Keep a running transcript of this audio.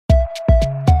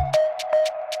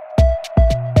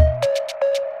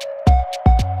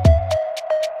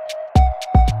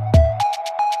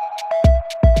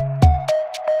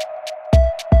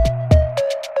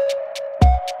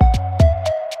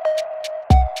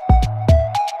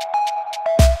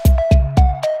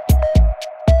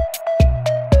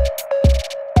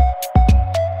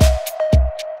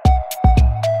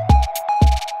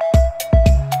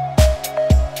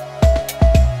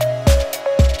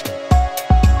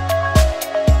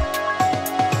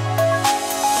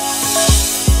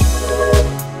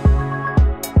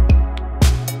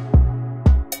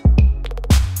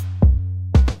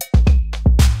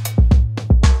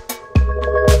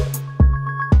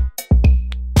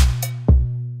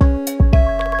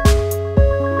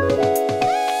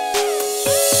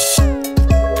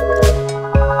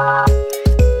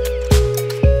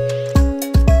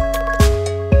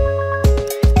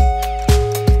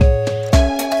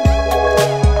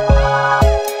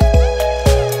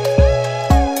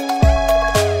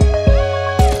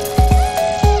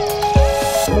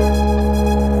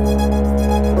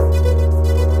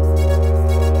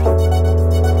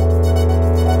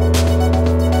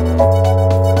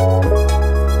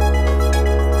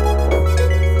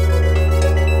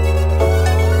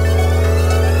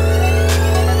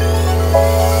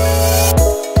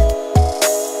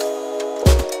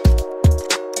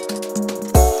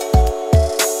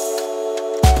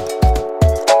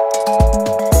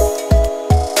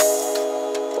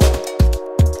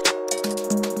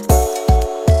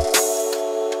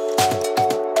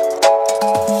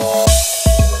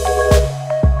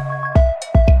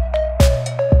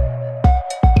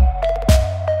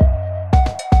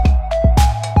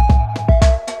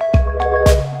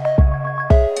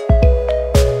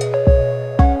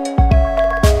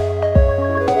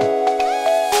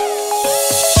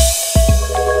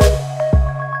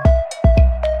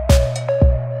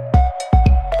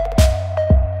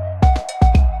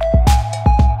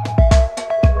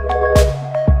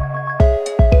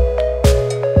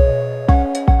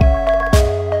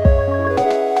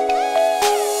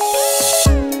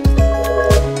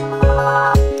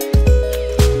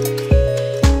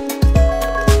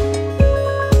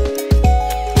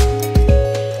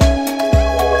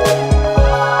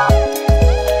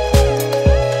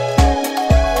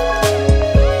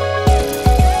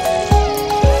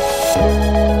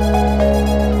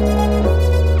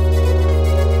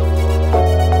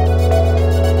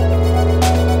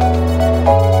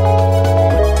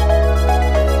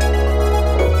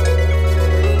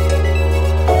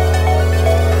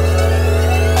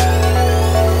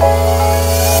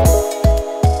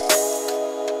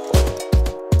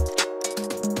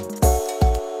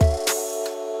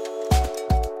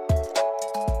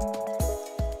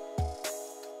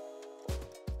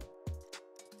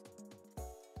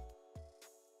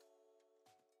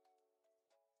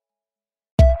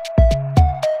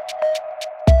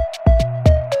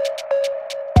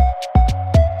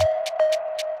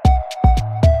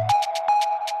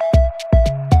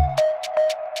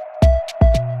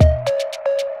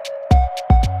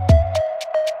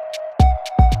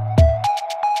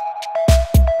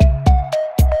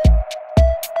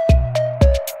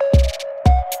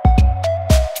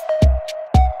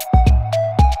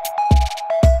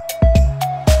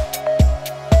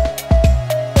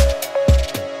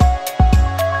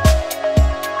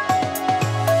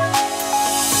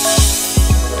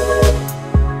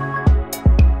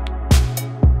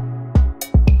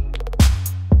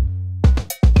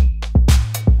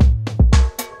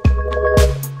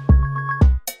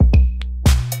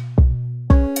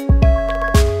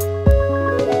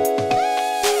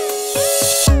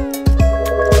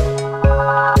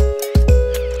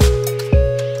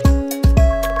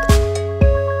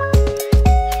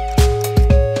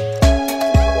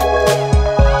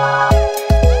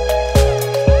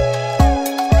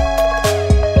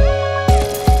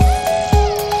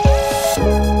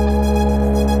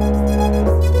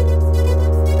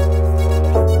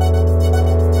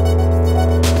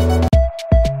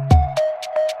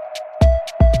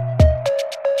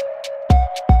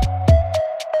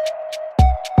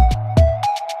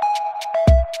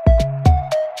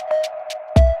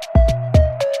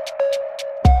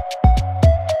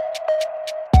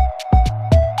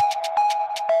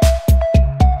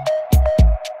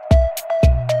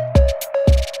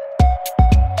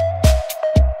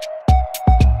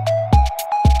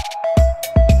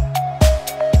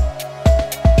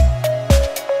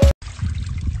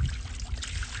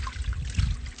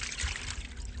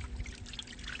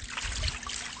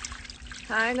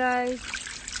Hi guys.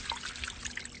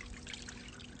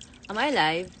 Am I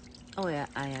live? Oh yeah,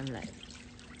 I am live.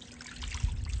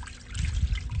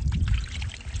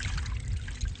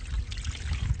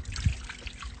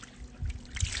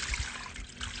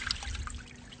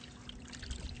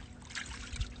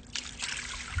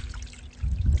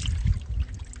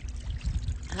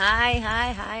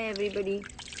 Hi everybody.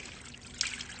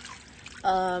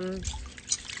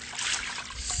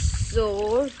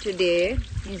 So today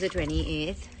is the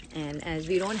 28th, and as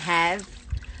we don't have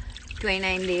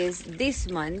 29 days this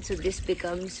month, so this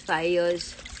becomes 5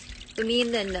 years for me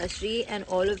in the industry, and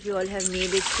all of you all have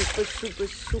made it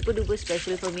super duper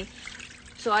special for me.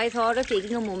 So I thought of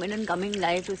taking a moment and coming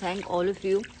live to thank all of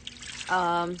you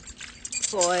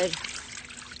for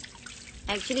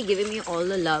actually giving me all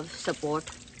the love, support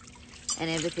and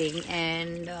everything,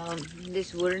 and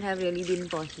this wouldn't have really been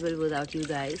possible without you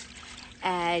guys.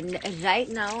 And right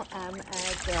now I'm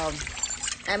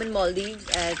in Maldives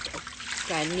at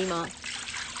Kandima,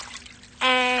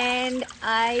 and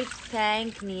I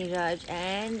thank Neeraj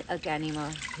and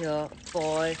Akanima here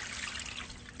for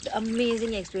the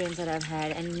amazing experience that I've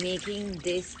had and making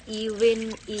this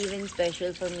even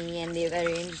special for me. And they've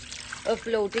arranged a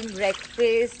floating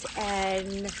breakfast,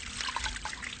 and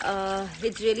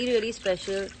it's really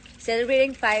special.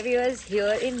 Celebrating 5 years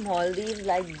here in Maldives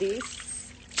like this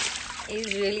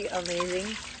is really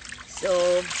amazing.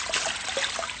 So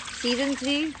season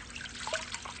 3,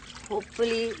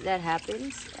 hopefully that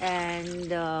happens,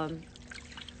 and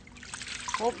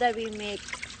hope that we make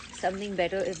something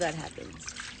better if that happens.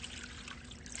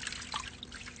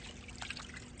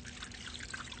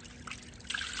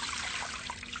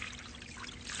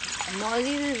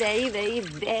 Maldives is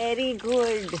very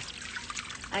good.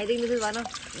 I think this is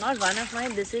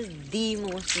this is the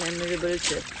most memorable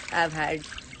trip I've had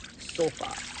so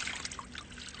far.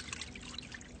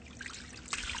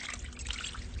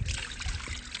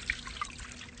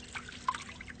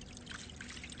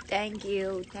 Thank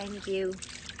you.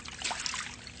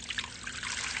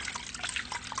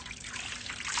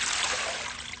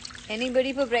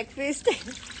 Anybody for breakfast?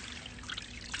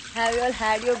 Have you all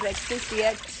had your breakfast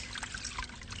yet?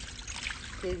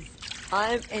 Because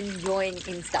I'm enjoying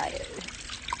in style.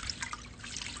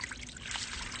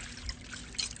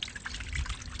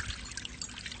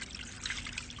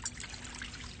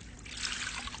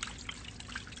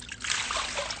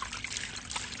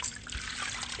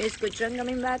 Is Kuchran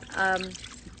coming back?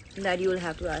 That you will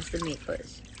have to ask the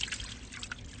makers.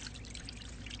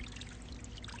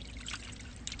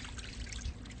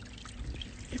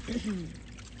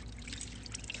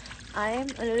 I am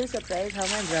a little surprised how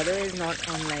my brother is not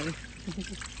online.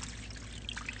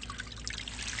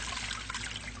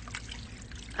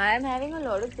 I am having a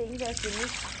lot of things. I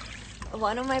finished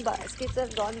one of my baskets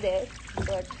have gone there,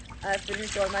 but I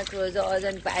finished all my croissants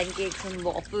and pancakes and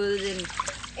waffles and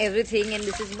everything, and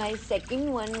this is my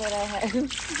second one where I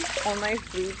have all my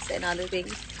fruits and other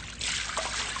things.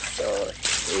 So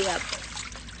yeah,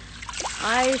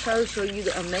 I shall show you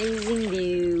the amazing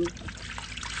view.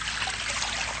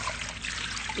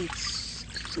 It's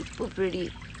super pretty.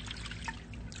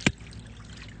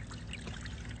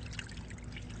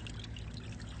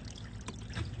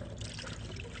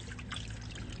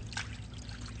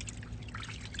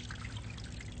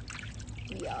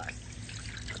 Yes.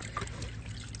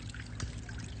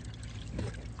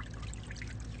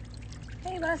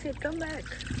 Hey basket, come back.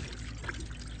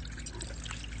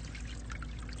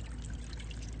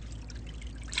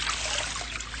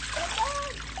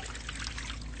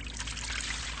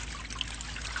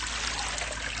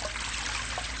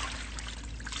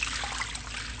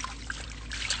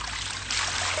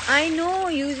 I know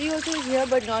Yuzi also is here,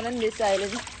 but not on this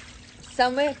island.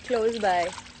 Somewhere close by.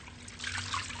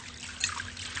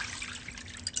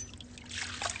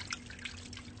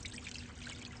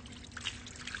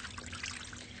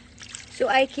 So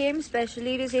I came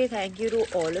specially to say thank you to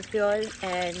all of y'all,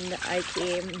 and I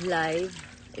came live.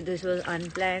 This was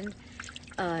unplanned,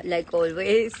 like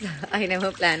always. I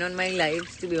never plan on my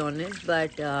lives, to be honest,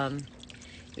 but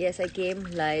yes, I came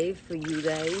live for you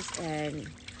guys, and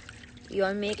you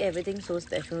all make everything so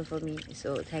special for me.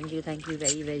 So thank you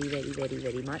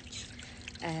very much.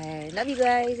 And love you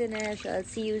guys, and I shall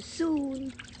see you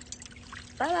soon.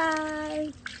 Bye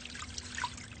bye.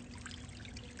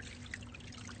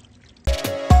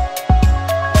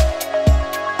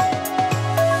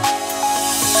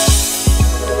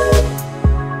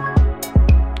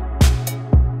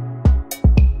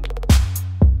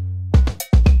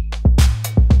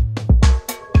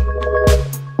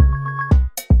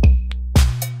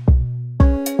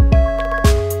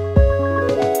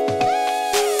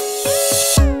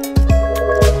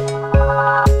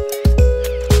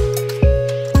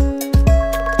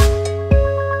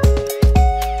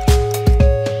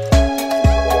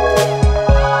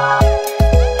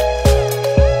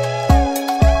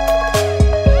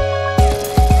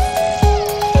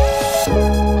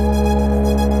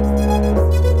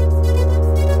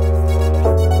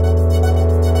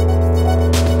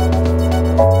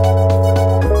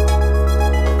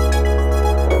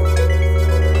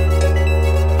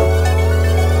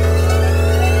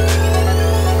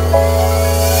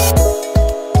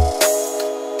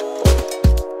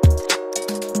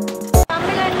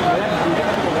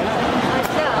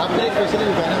 Actually,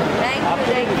 you can.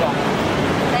 Thank you.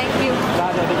 Thank you. क्या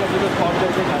dedicated to spot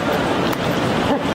करके खाता है